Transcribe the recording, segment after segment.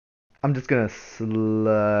I'm just gonna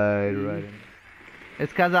slide right in.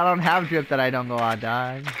 It's cause I don't have drip that I don't go out,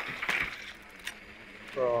 dog.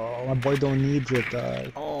 Bro, my boy don't need drip,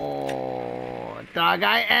 dog. Oh, dog,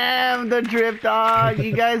 I am the drip dog.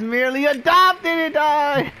 You guys merely adopted it,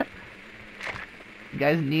 dog. You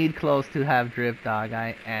guys need clothes to have drip, dog.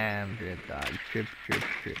 I am drip, dog. Drip, drip,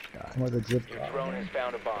 drip, dog. I'm with the drip, Your dog. drone has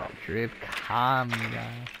found a bomb. Drip, calm, dog.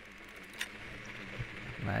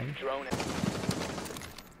 Man. Drone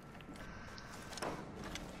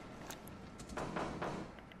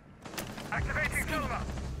activating Silva.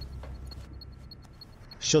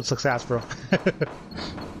 Shield success, bro.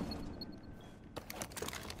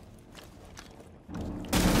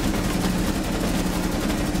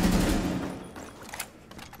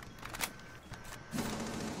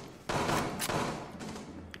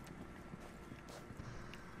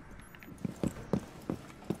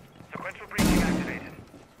 Sequential breaching activated.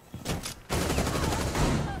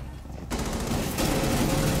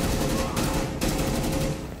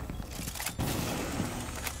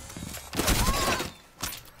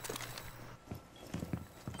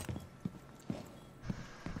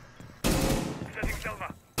 Setting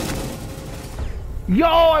Silva. Yo,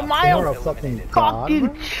 am I You're a a fucking god, fucking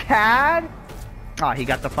bro. Chad? Oh, he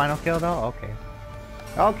got the final kill though? Okay.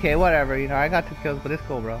 Okay, whatever, you know, I got 2 kills, but it's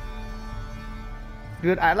cool, bro.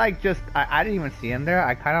 Dude, I like just, I didn't even see him there.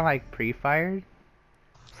 I kind of like pre-fired.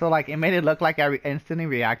 So like, it made it look like I instantly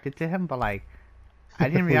reacted to him, but like, I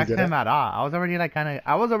didn't react to him at all. I was already like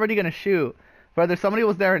I was already gonna shoot. Whether somebody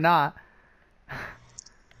was there or not.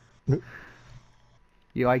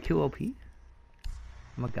 Yo, IQ OP?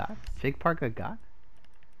 I'm a god. Jake Park a god?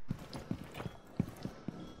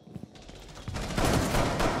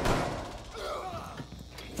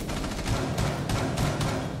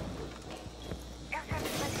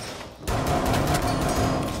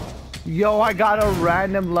 Yo, I got a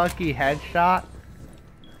random lucky headshot.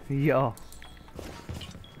 Yo.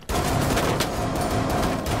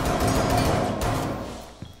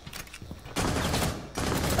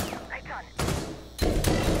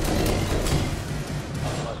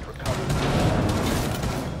 Must recover.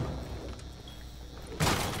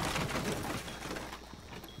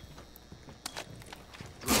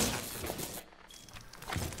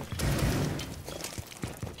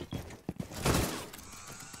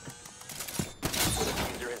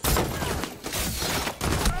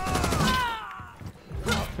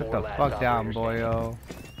 Sit the fuck down, boyo.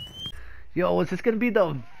 Yo, is this gonna be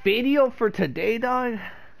the video for today, dog?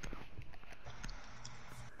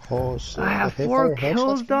 Oh shit. I have Hit 4 fire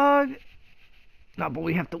kills, headshots, dog. No, but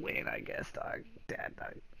we have to win, I guess, dog. Dad,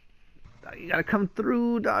 dog. Dog, you gotta come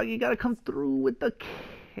through, dog. You gotta come through with the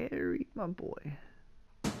carry, my boy.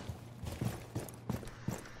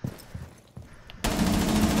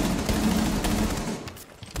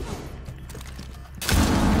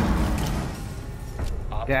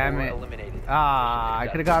 Op Damn 4 it. eliminated. Ah, I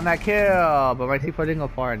Mission could have gotten that kill, but my C4 didn't go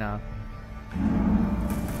far enough.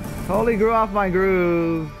 Totally grew off my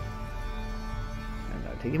groove.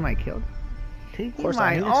 And, taking my kill. Taking course I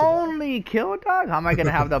my needed to, only kill, dog? How am I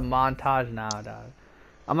gonna have the montage now, dog?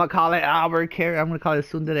 I'm gonna call it Albert carry. I'm gonna call it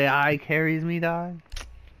Sundere I carries me, dog.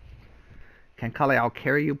 Can't call it I'll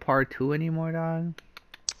carry you part 2 anymore, dog.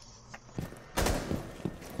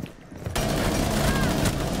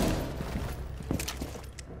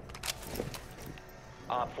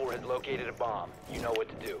 Op 4 has located a bomb. You know what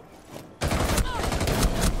to do.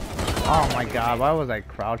 Oh my god, why was I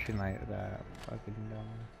crouching like that? Fucking dumb.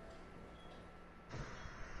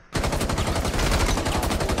 Op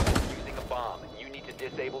 4 is using a bomb. You need to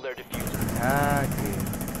disable their diffuser. Ah,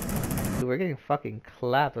 dude, we're getting fucking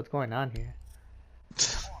clapped. What's going on here?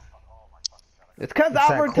 It's cause It's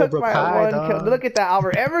that Albert took Cobra my Kai, 1 dog. kill. Look at that,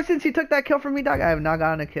 Albert. Ever since he took that kill from me, dog, I have not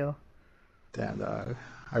gotten a kill. Damn, dog.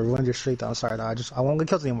 I ruined your streak, dog. I'm sorry, dog. I won't get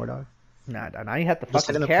kills anymore, dog. Nah, dog, now you have to Just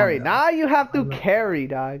fucking hit in the carry. corner, Now you have to dog. carry,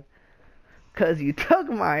 dog. Cause you took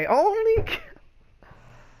my only kill.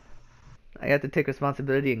 I have to take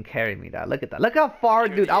responsibility and carry me, dog. Look at that. Look how far,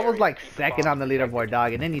 dude. I was like second on the leaderboard,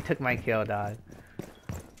 dog, and then you took my kill, dog.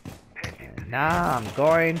 And now I'm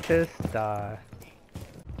going to start.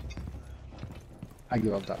 I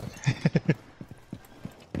give up, dog.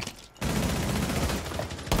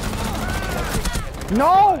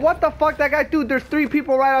 No, what the fuck, that guy, dude, there's 3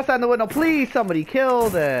 people right outside the window. Please, somebody kill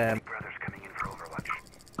them.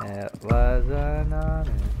 It was an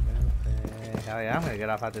honest mistake. Hell yeah, I'm gonna get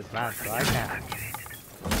off at this match, so I can't.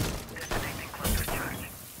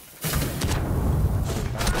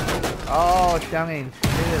 Oh, Xiangming,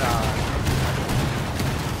 shit on.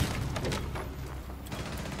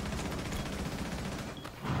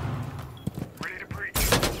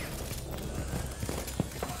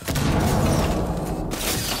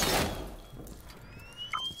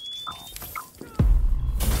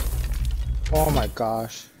 Oh my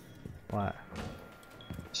gosh. What?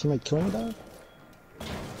 She might kill me, dog?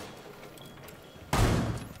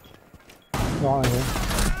 No, on here.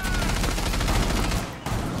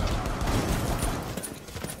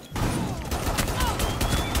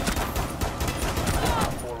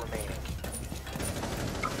 Four remaining.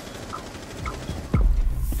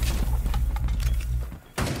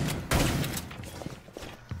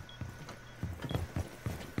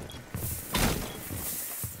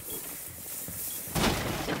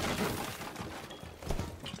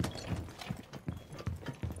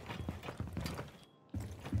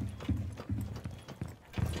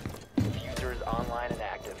 Diffuser is online and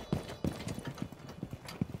active.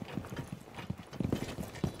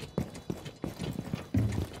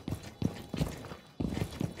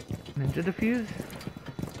 Ninja defuse?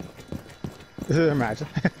 Imagine.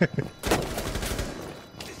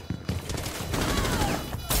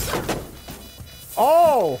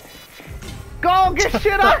 Oh! Go get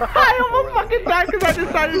shit on! I almost fucking died because I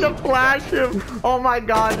decided to flash him. Oh my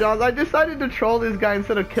god, Jones. I decided to troll this guy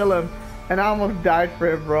instead of kill him. And I almost died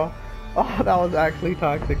for him, bro. Oh, that was actually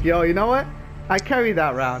toxic. Yo, you know what? I carried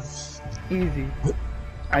that round. Easy.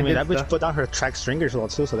 I mean, did that bitch stuff. put down her track stringers well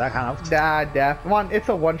too, so that kind of. Nah, it's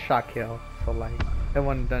a one-shot kill. So, like, it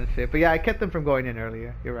wasn't done shit. But yeah, I kept them from going in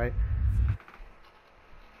earlier. You're right.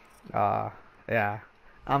 Yeah.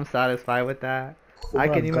 I'm satisfied with that. Oh I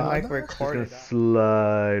my can even, God. like, record it. Just gonna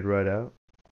slide right out.